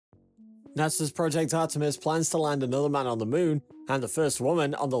NASA's Project Artemis plans to land another man on the moon and the first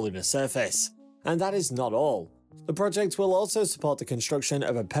woman on the lunar surface. And that is not all. The project will also support the construction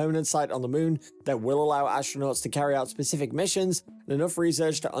of a permanent site on the moon that will allow astronauts to carry out specific missions and enough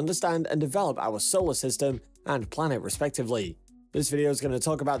research to understand and develop our solar system and planet respectively. This video is going to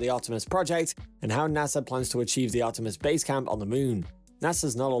talk about the Artemis project and how NASA plans to achieve the Artemis base camp on the moon.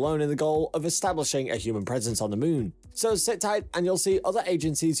 NASA's not alone in the goal of establishing a human presence on the moon, so sit tight and you'll see other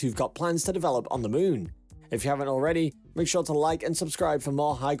agencies who've got plans to develop on the moon. If you haven't already, make sure to like and subscribe for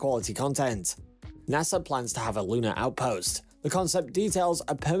more high quality content. NASA plans to have a lunar outpost. The concept details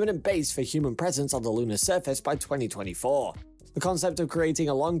a permanent base for human presence on the lunar surface by 2024. The concept of creating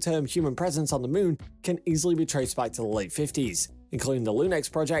a long-term human presence on the moon can easily be traced back to the late 50s, including the Lunar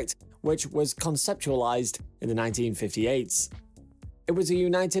project, which was conceptualized in the 1958s. It was a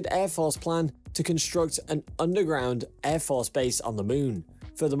United Air Force plan to construct an underground Air Force base on the moon.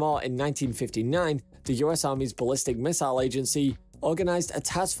 Furthermore, in 1959, the US Army's Ballistic Missile Agency organized a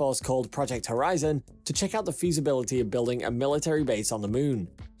task force called Project Horizon to check out the feasibility of building a military base on the moon.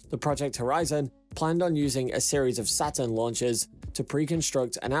 The Project Horizon planned on using a series of Saturn launchers to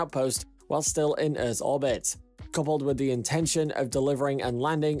pre-construct an outpost while still in Earth's orbit. Coupled with the intention of delivering and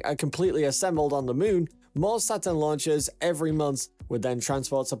landing a completely assembled on the moon, more Saturn launchers every month would then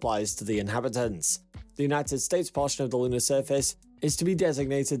transport supplies to the inhabitants. The United States portion of the lunar surface is to be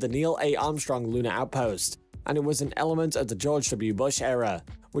designated the Neil A. Armstrong Lunar Outpost, and it was an element of the George W. Bush era,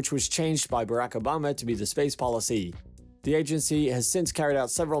 which was changed by Barack Obama to be the space policy. The agency has since carried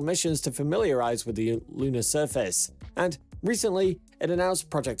out several missions to familiarize with the lunar surface, and recently it announced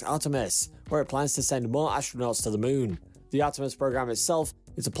Project Artemis, where it plans to send more astronauts to the moon. The Artemis program itself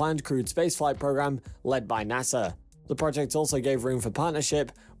is a planned crewed spaceflight program led by NASA. The project also gave room for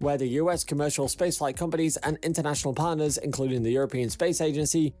partnership, where the US commercial spaceflight companies and international partners, including the European Space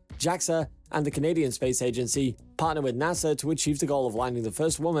Agency, JAXA, and the Canadian Space Agency, partner with NASA to achieve the goal of landing the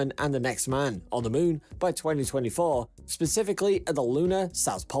first woman and the next man on the moon by 2024, specifically at the lunar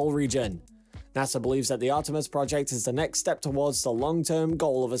South Pole region. NASA believes that the Artemis project is the next step towards the long-term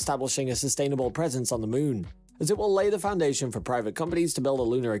goal of establishing a sustainable presence on the moon, as it will lay the foundation for private companies to build a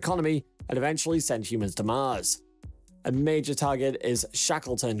lunar economy and eventually send humans to Mars. A major target is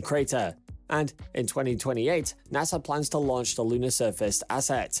Shackleton Crater, and in 2028, NASA plans to launch the Lunar Surface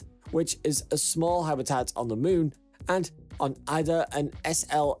Asset, which is a small habitat on the moon and on either an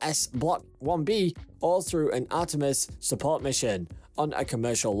SLS Block 1B or through an Artemis support mission on a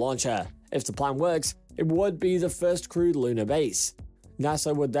commercial launcher. If the plan works, it would be the first crewed lunar base.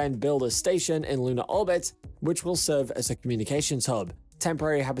 NASA would then build a station in lunar orbit, which will serve as a communications hub,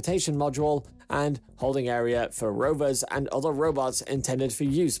 temporary habitation module, and holding area for rovers and other robots intended for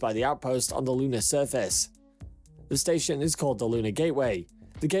use by the outpost on the lunar surface. The station is called the Lunar Gateway.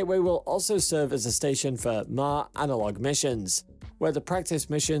 The gateway will also serve as a station for MAR analog missions, where the practice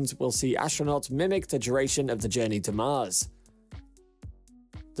missions will see astronauts mimic the duration of the journey to Mars.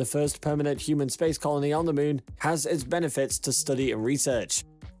 The first permanent human space colony on the moon has its benefits to study and research.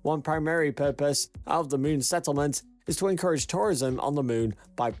 One primary purpose of the moon settlement is to encourage tourism on the moon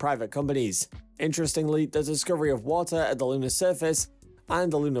by private companies. Interestingly, the discovery of water at the lunar surface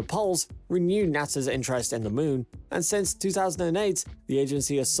and the lunar poles renewed NASA's interest in the moon, and since 2008, the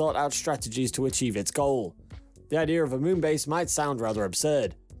agency has sought out strategies to achieve its goal. The idea of a moon base might sound rather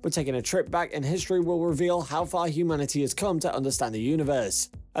absurd, but taking a trip back in history will reveal how far humanity has come to understand the universe.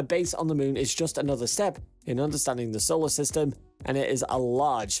 A base on the moon is just another step in understanding the solar system, and it is a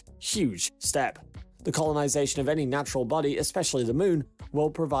large, huge step. The colonization of any natural body, especially the moon,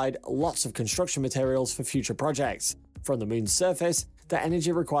 will provide lots of construction materials for future projects. From the moon's surface, the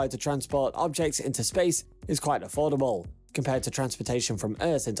energy required to transport objects into space is quite affordable, compared to transportation from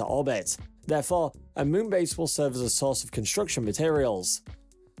Earth into orbit. Therefore, a moon base will serve as a source of construction materials.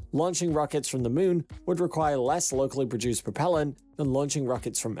 Launching rockets from the moon would require less locally produced propellant than launching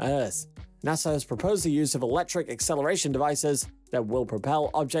rockets from Earth. NASA has proposed the use of electric acceleration devices that will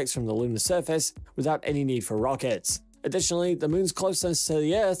propel objects from the lunar surface without any need for rockets. Additionally, the moon's closeness to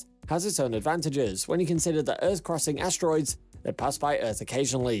the Earth has its own advantages when you consider the Earth-crossing asteroids that pass by Earth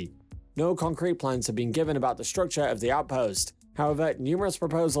occasionally. No concrete plans have been given about the structure of the outpost. However, numerous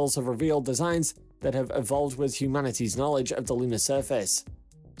proposals have revealed designs that have evolved with humanity's knowledge of the lunar surface.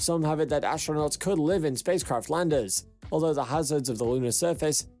 Some have it that astronauts could live in spacecraft landers, although the hazards of the lunar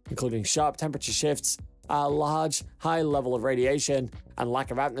surface, including sharp temperature shifts, a large, high level of radiation, and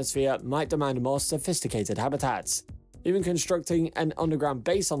lack of atmosphere might demand more sophisticated habitats. Even constructing an underground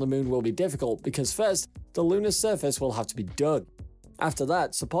base on the moon will be difficult because first, the lunar surface will have to be dug. After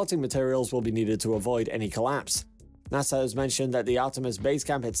that, supporting materials will be needed to avoid any collapse. NASA has mentioned that the Artemis base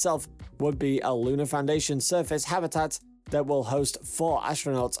camp itself would be a Lunar Foundation surface habitat that will host 4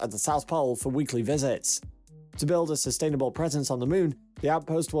 astronauts at the South Pole for weekly visits. To build a sustainable presence on the moon, the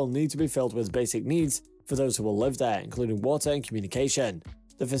outpost will need to be filled with basic needs for those who will live there, including water and communication.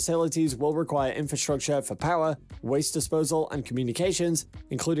 The facilities will require infrastructure for power, waste disposal, and communications,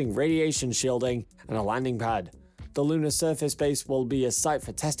 including radiation shielding and a landing pad. The lunar surface base will be a site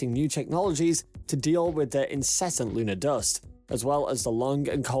for testing new technologies to deal with the incessant lunar dust, as well as the long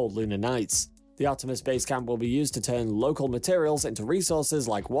and cold lunar nights. The Artemis base camp will be used to turn local materials into resources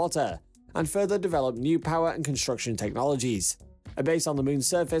like water, and further develop new power and construction technologies. A base on the moon's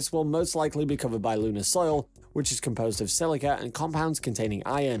surface will most likely be covered by lunar soil, which is composed of silica and compounds containing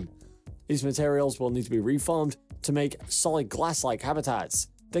iron. These materials will need to be reformed to make solid glass-like habitats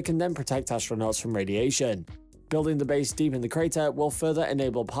that can then protect astronauts from radiation. Building the base deep in the crater will further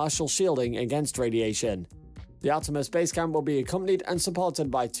enable partial shielding against radiation. The Artemis base camp will be accompanied and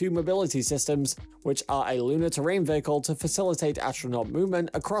supported by 2 mobility systems, which are a lunar terrain vehicle to facilitate astronaut movement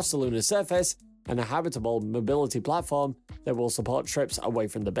across the lunar surface, and a habitable mobility platform that will support trips away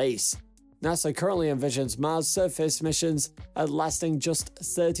from the base. NASA currently envisions Mars surface missions lasting just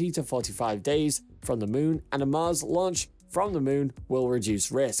 30 to 45 days from the moon, and a Mars launch from the moon will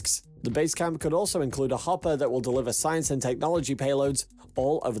reduce risks. The base camp could also include a hopper that will deliver science and technology payloads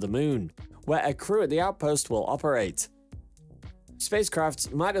all over the moon, where a crew at the outpost will operate.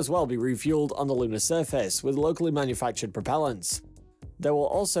 Spacecrafts might as well be refueled on the lunar surface with locally manufactured propellants. There will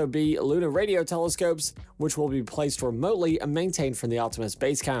also be lunar radio telescopes, which will be placed remotely and maintained from the Artemis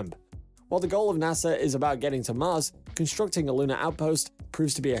base camp. While the goal of NASA is about getting to Mars, constructing a lunar outpost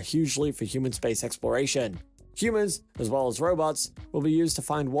proves to be a huge leap for human space exploration. Humans, as well as robots, will be used to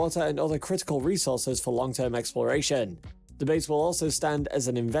find water and other critical resources for long-term exploration. The base will also stand as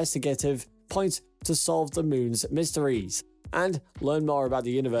an investigative point to solve the moon's mysteries and learn more about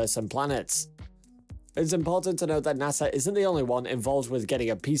the universe and planets. It's important to note that NASA isn't the only one involved with getting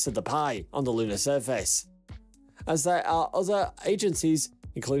a piece of the pie on the lunar surface, as there are other agencies,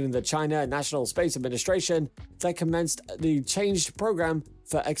 including the China National Space Administration, that commenced the changed program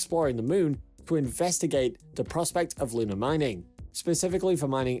for exploring the moon to investigate the prospect of lunar mining, specifically for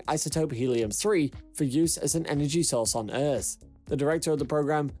mining isotope helium-3 for use as an energy source on Earth. The director of the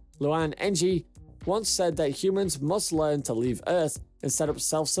program, Luan Engi, once said that humans must learn to leave Earth and set up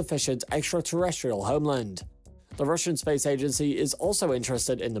self-sufficient extraterrestrial homeland. The Russian Space Agency is also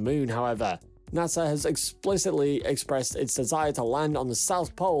interested in the moon, however. NASA has explicitly expressed its desire to land on the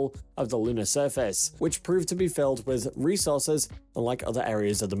south pole of the lunar surface, which proved to be filled with resources unlike other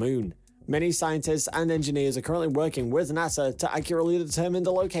areas of the moon. Many scientists and engineers are currently working with NASA to accurately determine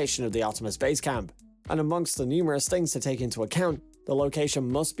the location of the Artemis base camp, and amongst the numerous things to take into account, the location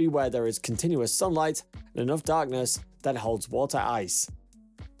must be where there is continuous sunlight and enough darkness that holds water ice.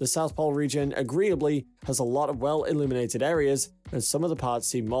 The South Pole region agreeably has a lot of well-illuminated areas, and some of the parts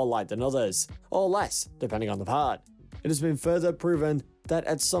see more light than others, or less, depending on the part. It has been further proven that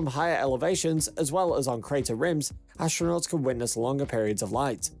at some higher elevations, as well as on crater rims, astronauts can witness longer periods of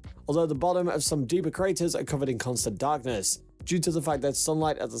light, although the bottom of some deeper craters are covered in constant darkness, due to the fact that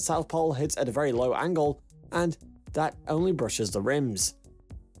sunlight at the South Pole hits at a very low angle, and that only brushes the rims.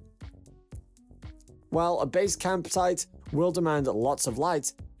 While a base campsite will demand lots of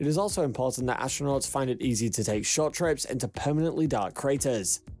light, it is also important that astronauts find it easy to take short trips into permanently dark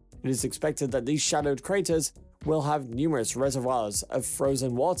craters. It is expected that these shadowed craters will have numerous reservoirs of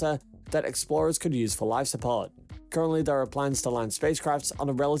frozen water that explorers could use for life support. Currently, there are plans to land spacecrafts on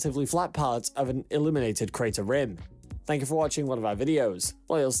a relatively flat part of an illuminated crater rim. Thank you for watching one of our videos.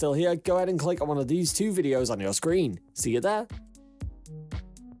 While you're still here, go ahead and click on one of these 2 videos on your screen. See you there!